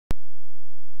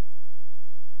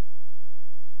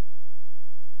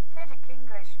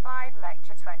5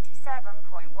 Lecture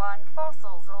 27.1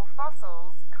 Fossils or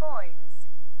fossils, coins.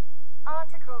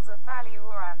 Articles of value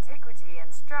or antiquity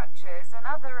and structures and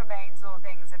other remains or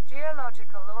things of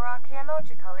geological or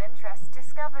archaeological interest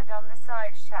discovered on the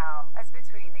site shall, as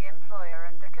between the employer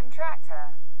and the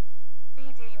contractor, be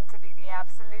deemed to be the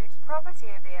absolute property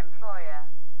of the employer.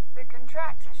 The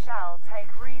contractor shall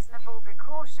take reasonable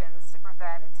precautions to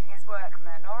prevent his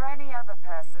workmen or any other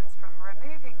persons from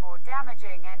removing or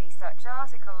damaging any such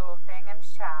article or thing, and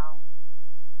shall,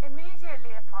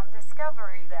 immediately upon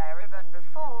discovery thereof and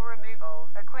before removal,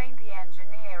 acquaint the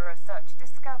engineer of such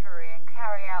discovery and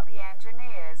carry out the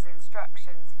engineer's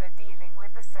instructions for dealing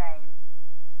with the same.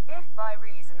 If by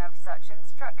reason of such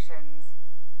instructions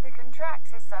the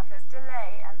contractor suffers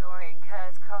delay and or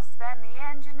incurs costs, then the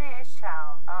engineer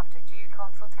shall, after due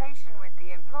consultation with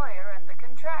the employer and the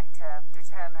contractor,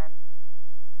 determine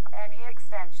any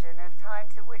extension of time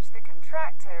to which the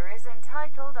contractor is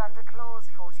entitled under clause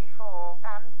 44,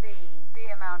 and b. the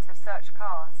amount of such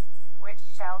costs, which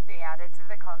shall be added to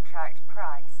the contract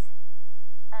price,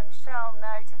 and shall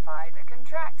notify the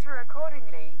contractor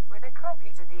accordingly, with a copy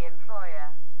to the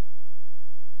employer.